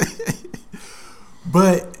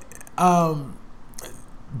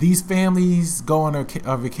 these families go on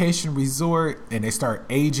a vacation resort and they start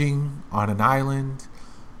aging on an island,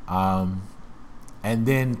 and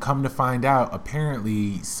then come to find out,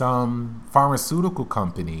 apparently some pharmaceutical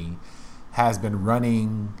company has been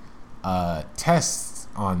running tests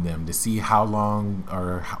on them to see how long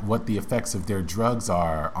or what the effects of their drugs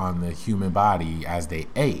are on the human body as they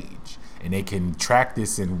age, and they can track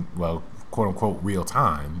this in, well, quote unquote real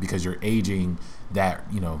time because you're aging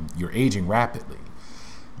rapidly.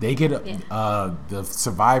 They get the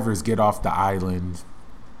survivors get off the island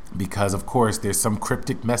because, of course, there's some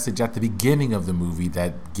cryptic message at the beginning of the movie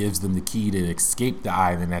that gives them the key to escape the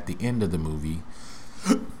island at the end of the movie.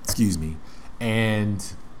 Excuse me. And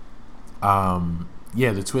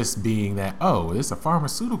the twist being that, it's a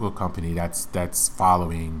pharmaceutical company that's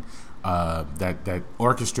following that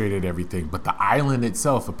orchestrated everything, but the island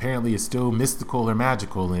itself apparently is still mystical or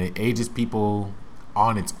magical, and it ages people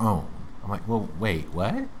on its own. I'm like, well, wait,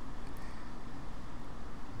 what?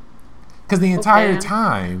 Because the entire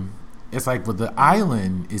time, it's like, well, the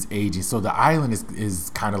island is aging, so the island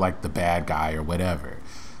is kind of like the bad guy or whatever.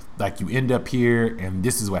 Like, you end up here, and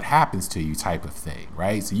this is what happens to you type of thing,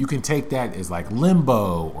 right? So you can take that as like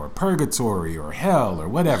limbo or purgatory or hell or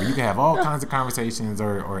whatever. You can have all kinds of conversations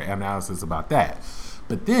or analysis about that.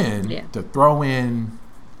 But then to throw in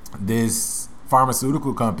this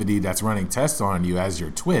pharmaceutical company that's running tests on you as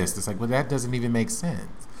your twist, it's like, well, that doesn't even make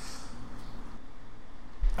sense.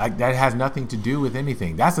 Like, that has nothing to do with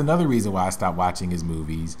anything. That's another reason why I stopped watching his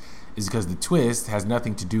movies, is because the twist has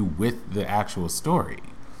nothing to do with the actual story.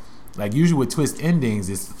 Like, usually with twist endings,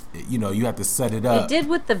 it's, you have to set it up. It did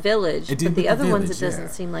with The Village, but the other ones, it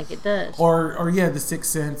doesn't seem like it does. Or The Sixth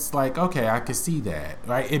Sense, like, okay, I could see that,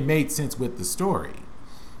 right? It made sense with the story,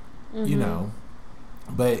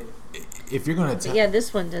 But if you're going to...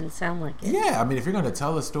 this one doesn't sound like it. Yeah, I mean, if you're going to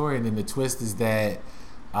tell a story and then the twist is that,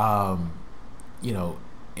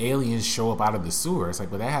 aliens show up out of the sewer, it's like,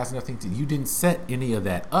 well, that has nothing to... You didn't set any of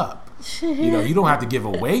that up. You don't have to give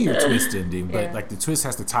away your twist ending, but like the twist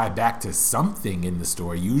has to tie back to something in the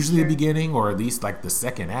story, usually the beginning or at least like the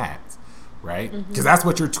second act, right? Because that's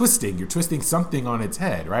what you're twisting. You're twisting something on its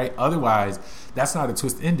head, right? Otherwise, that's not a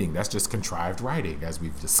twist ending. That's just contrived writing, as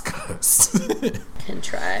we've discussed.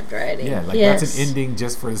 Contrived writing. Yeah, like that's an ending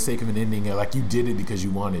just for the sake of an ending. Like, you did it because you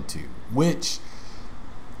wanted to, which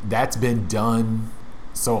that's been done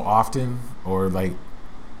so often, or like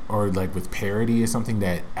with parody or something,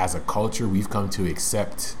 that as a culture we've come to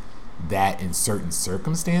accept that in certain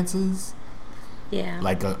circumstances. Yeah.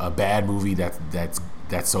 Like a bad movie that's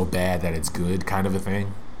so bad that it's good kind of a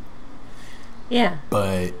thing. Yeah.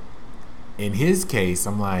 But in his case,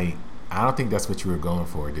 I'm like, I don't think that's what you were going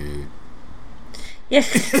for, dude. Yeah.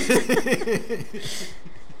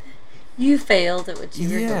 You failed at what you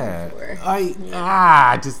were going for.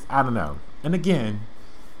 I don't know. And again,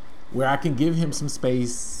 where I can give him some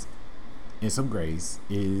space and some grace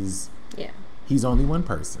is he's only one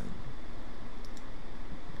person.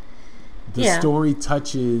 The story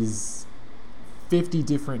touches 50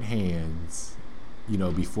 different hands,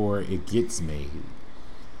 before it gets made.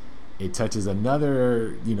 It touches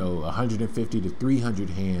another, 150 to 300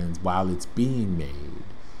 hands while it's being made.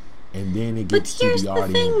 And then it gets to the audience. But here's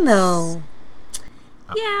the thing, though.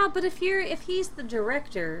 Yeah, but if he's the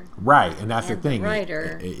director, right, and that's the thing, the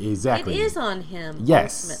writer, exactly, it is on him.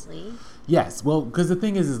 Ultimately. Yes. Well, because the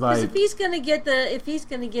thing is like, if he's gonna get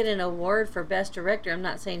an award for best director, I'm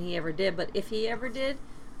not saying he ever did, but if he ever did,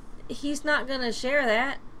 he's not gonna share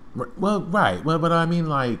that. Well, right. Well, but I mean,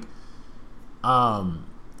 like,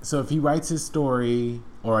 so if he writes his story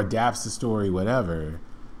or adapts the story, whatever,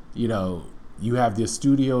 you know, you have the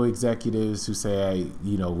studio executives who say, hey,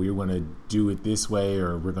 you know, we're going to do it this way,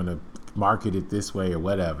 or we're going to market it this way, or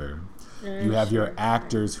whatever. You have your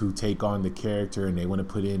actors who take on the character and they want to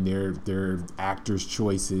put in their actors'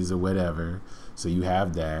 choices or whatever. So you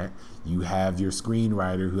have that. You have your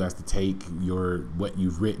screenwriter who has to take what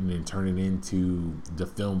you've written and turn it into the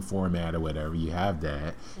film format or whatever. You have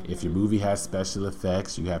that. If your movie has special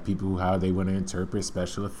effects, you have people how they want to interpret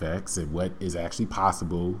special effects and what is actually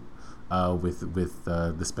possible with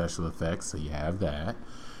the special effects. So you have that.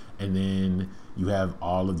 And then you have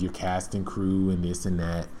all of your cast and crew and this and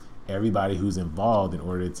that. Everybody who's involved in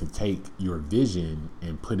order to take your vision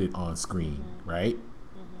and put it on screen, right?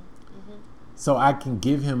 So I can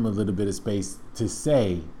give him a little bit of space to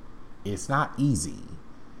say it's not easy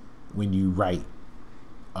when you write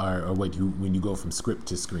or when you go from script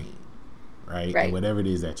to screen, right? And whatever it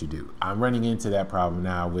is that you do. I'm running into that problem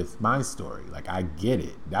now with my story. Like, I get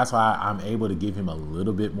it. That's why I'm able to give him a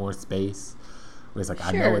little bit more space. Where it's like,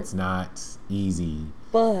 I know it's not easy.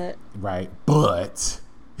 But. Right. But.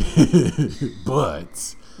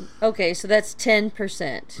 Okay, so that's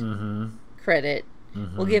 10% credit.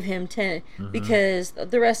 We'll give him 10 because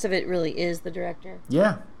the rest of it really is the director.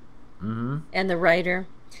 Yeah. And the writer.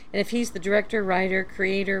 And if he's the director, writer,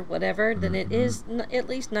 creator, whatever, then it is at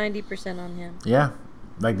least 90% on him. Yeah.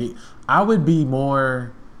 Like, I would be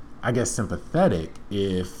more, I guess, sympathetic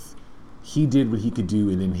if he did what he could do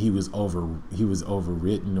and then he was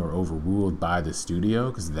overwritten or overruled by the studio,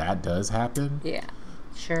 because that does happen. Yeah.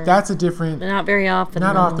 Sure. That's a different. Not very often.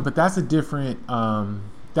 Not often, but that's a different.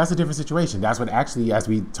 That's a different situation. That's what actually, as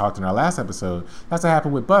we talked in our last episode, that's what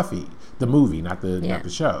happened with Buffy, the movie, not the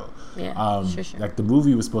show. Yeah. Sure. Like, the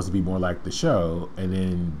movie was supposed to be more like the show, and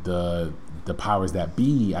then the powers that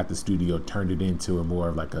be at the studio turned it into a more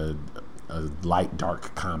of like a light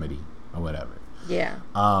dark comedy or whatever. Yeah.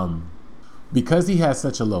 Because he has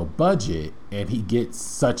such a low budget and he gets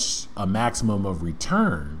such a maximum of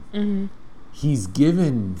return. He's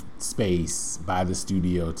given space by the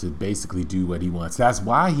studio to basically do what he wants. That's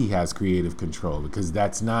why he has creative control, because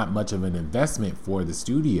that's not much of an investment for the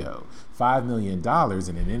studio. $5 million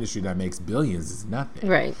in an industry that makes billions is nothing.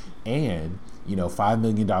 Right. And, you know, $5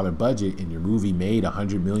 million budget and your movie made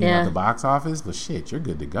 $100 million at the box office. Well, shit, you're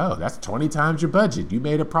good to go. That's 20 times your budget. You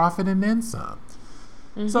made a profit and then some.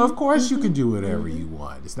 So, of course, you can do whatever you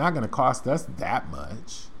want. It's not going to cost us that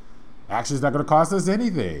much. Actually, it's not going to cost us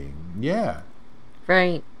anything. Yeah.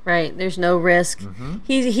 Right. There's no risk.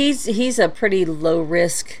 He's a pretty low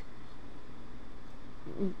risk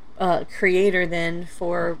creator then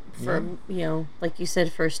for you know, like you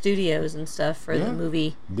said, for studios and stuff, for the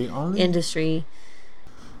movie industry.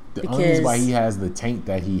 The only reason why he has the taint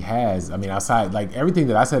that he has, I mean, outside, like, everything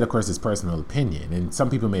that I said, of course, is personal opinion, and some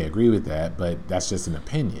people may agree with that, but that's just an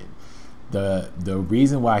opinion. The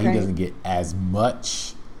reason why he doesn't get as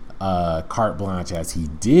much carte blanche as he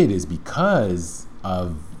did is because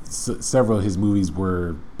of several of his movies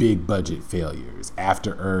were big budget failures.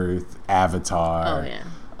 After Earth, Avatar.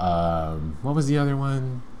 What was the other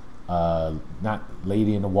one? Not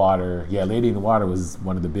Lady in the Water. Yeah, Lady in the Water was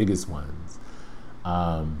one of the biggest ones.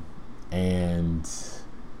 And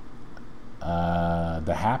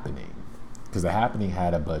The Happening, because The Happening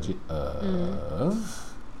had a budget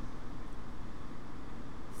of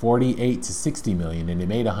 48 to 60 million, and it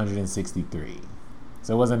made 163.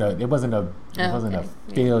 So it wasn't a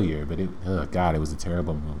failure, but it was a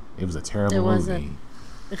terrible movie. It was a terrible movie.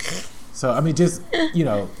 So, I mean, just, you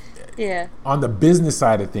know, on the business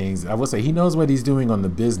side of things, I will say he knows what he's doing on the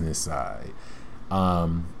business side.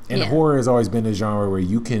 And horror has always been a genre where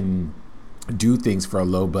you can do things for a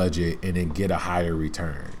low budget and then get a higher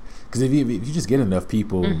return. Because if you just get enough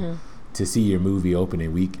people to see your movie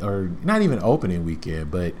opening week, or not even opening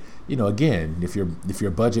weekend, but, you know, again, if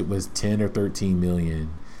your budget was 10 or 13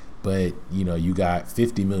 million, but, you know, you got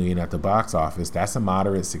 50 million at the box office, that's a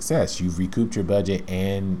moderate success. You've recouped your budget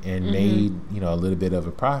and made, you know, a little bit of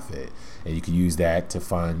a profit, and you can use that to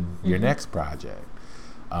fund your next project.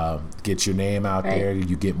 Get your name out there,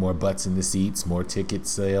 you get more butts in the seats, more ticket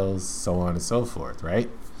sales, so on and so forth, right?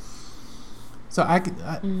 So I could,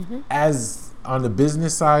 as on the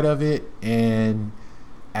business side of it, and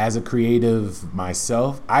as a creative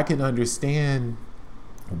myself, I can understand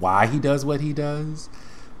why he does what he does.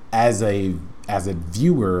 As a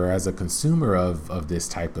viewer, or as a consumer of this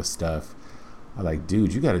type of stuff, I'm like,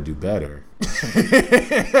 dude, you got to do better.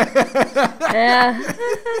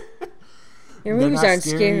 Your they're movies not aren't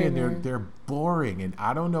scary, and man. they're boring. And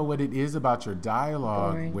I don't know what it is about your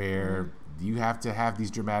dialogue Boring. where you have to have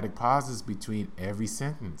these dramatic pauses between every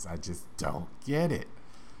sentence. I just don't get it.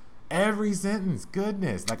 Every sentence,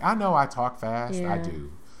 goodness. Like, I know I talk fast, I Yeah.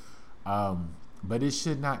 do. But it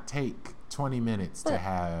should not take 20 minutes to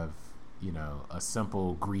have, a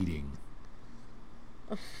simple greeting.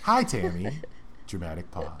 Hi, Tammy.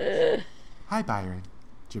 Dramatic pause. Hi, Byron.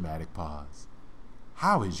 Dramatic pause.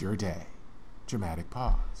 How is your day? Dramatic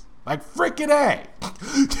pause. Like, freaking A.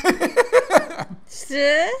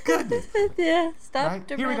 Goodness. Yeah, stop Right?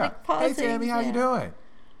 Here we go. dramatic pausing. Hey, Tammy, how you doing?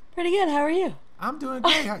 Pretty good. How are you? I'm doing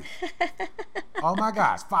great. Oh, my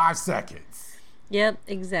gosh. 5 seconds. Yep,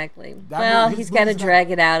 exactly. That Well, movie- his he's got to movie's not-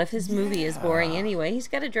 drag it out. If his movie is boring Yeah. anyway, he's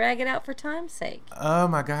got to drag it out for time's sake. Oh,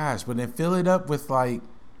 my gosh. But then fill it up with, like,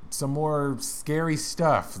 some more scary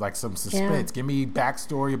stuff, like some suspense. Give me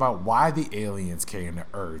backstory about why the aliens came to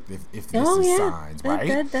Earth, if this is signs,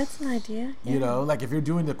 right? That's an idea. Yeah. You know, like if you're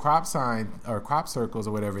doing the crop sign or crop circles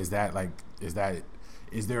or whatever, is there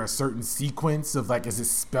a certain sequence of, like, is it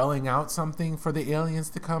spelling out something for the aliens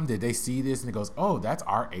to come? Did they see this and it goes, oh, that's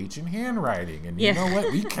our ancient handwriting, and you know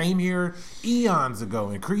what? We came here eons ago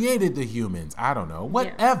and created the humans. I don't know,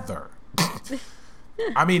 whatever.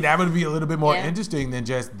 I mean, that would be a little bit more interesting than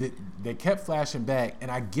just they kept flashing back. And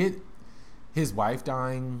I get his wife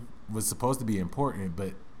dying was supposed to be important,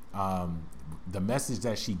 but the message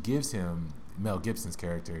that she gives him, Mel Gibson's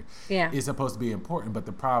character, is supposed to be important. But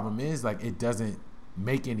the problem is, like, it doesn't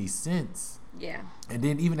make any sense. Yeah. And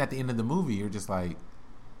then even at the end of the movie, you're just like,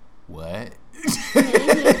 what?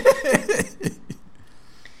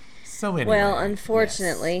 So anyway. Well,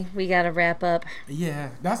 unfortunately, we got to wrap up. Yeah,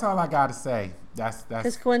 that's all I got to say. That's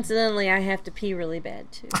Because coincidentally, I have to pee really bad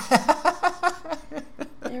too.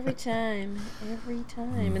 Every time.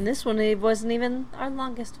 And this one, it wasn't even our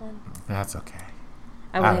longest one. That's okay.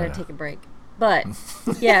 I would have to take a break. But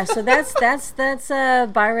yeah, so that's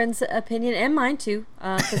Byron's opinion and mine too.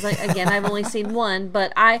 Because again, I've only seen one,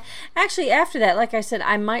 but I actually after that, like I said,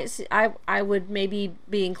 I would maybe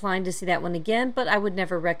be inclined to see that one again, but I would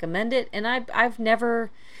never recommend it. And I've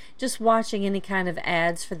never, just watching any kind of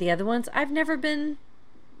ads for the other ones, I've never been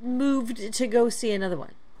moved to go see another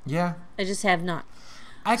one. Yeah, I just have not.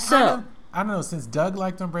 I don't know, since Doug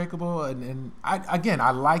liked Unbreakable, and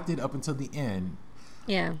I liked it up until the end.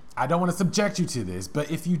 Yeah. I don't want to subject you to this, but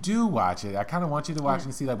if you do watch it, I kind of want you to watch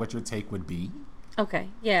and see, like, what your take would be. Okay.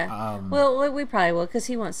 Yeah. Well, we probably will, because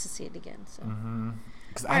he wants to see it again. So. All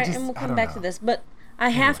right, and we'll come back to this, but I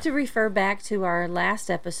have to refer back to our last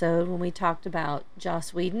episode when we talked about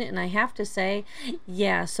Joss Whedon, and I have to say,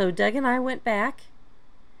 yeah. So Doug and I went back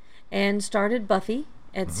and started Buffy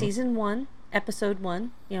at season 1, episode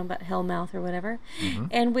 1. About Hellmouth or whatever,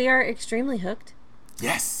 and we are extremely hooked.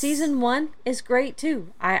 Yes. Season 1 is great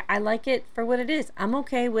too. I like it for what it is. I'm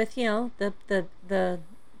okay with, the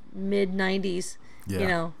mid 90s,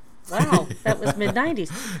 wow, that was mid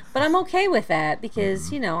 90s. But I'm okay with that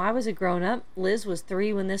because, I was a grown up. Liz was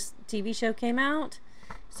 3 when this TV show came out.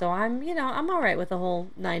 So I'm all right with the whole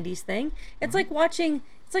 90s thing. It's like watching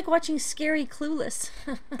Scary Clueless.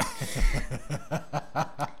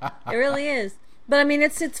 It really is. But I mean,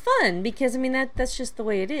 it's fun because I mean that's just the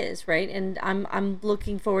way it is, right? And I'm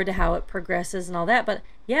looking forward to how it progresses and all that. But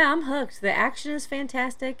yeah, I'm hooked. The action is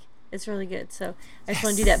fantastic. It's really good. So I just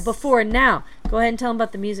want to do that before now. Go ahead and tell them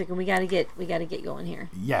about the music, and we got to get going here.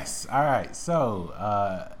 Yes. All right. So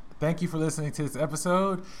thank you for listening to this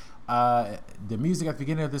episode. The music at the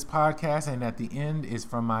beginning of this podcast and at the end is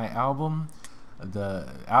from my album. The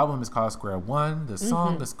album is called Square One. The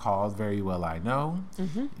song is called Very Well I Know.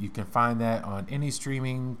 You can find that on any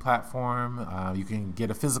streaming platform. You can get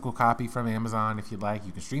a physical copy from Amazon if you like.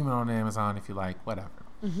 You can stream it on Amazon if you like, whatever.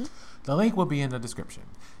 The link will be in the description.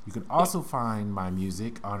 You can also find my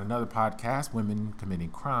music on another podcast, Women Committing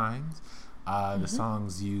Crimes. The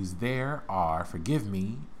songs used there are Forgive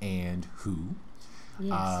Me and Who.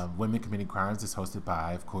 Yes. Women Committing Crimes is hosted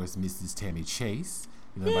by, of course, Mrs. Tammy Chase.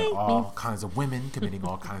 About all kinds of women committing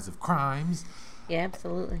all kinds of crimes. Yeah,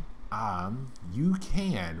 absolutely. You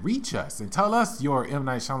can reach us and tell us your M.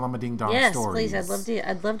 Night Shyamalan Ding Dong stories. Yes, please.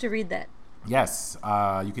 I'd love to read that. Yes,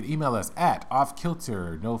 you can email us at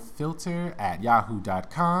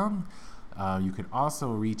offkilternofilter@yahoo.com. You can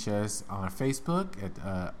also reach us on Facebook at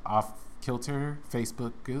Off Kilter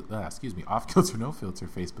Off Kilter No Filter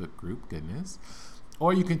Facebook group. Goodness,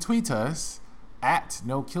 or you can tweet us at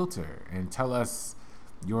No Kilter and tell us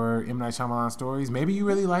your M. Night Shyamalan stories. Maybe you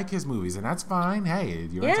really like his movies, and that's fine. Hey,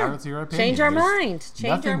 you're entitled to your opinion. Change our mind.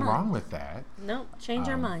 Nothing wrong with that. Nope, change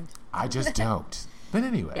our mind. I just don't. But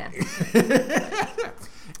anyway. Yeah.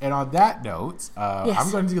 And on that note, Yes.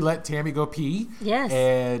 I'm going to let Tammy go pee. Yes.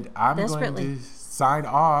 And I'm Desperately. going to sign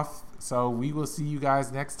off. So we will see you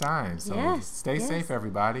guys next time. So Yes, stay yes. safe,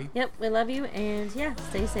 everybody. Yep, we love you, and yeah,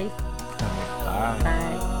 stay safe. Bye.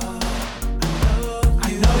 Bye.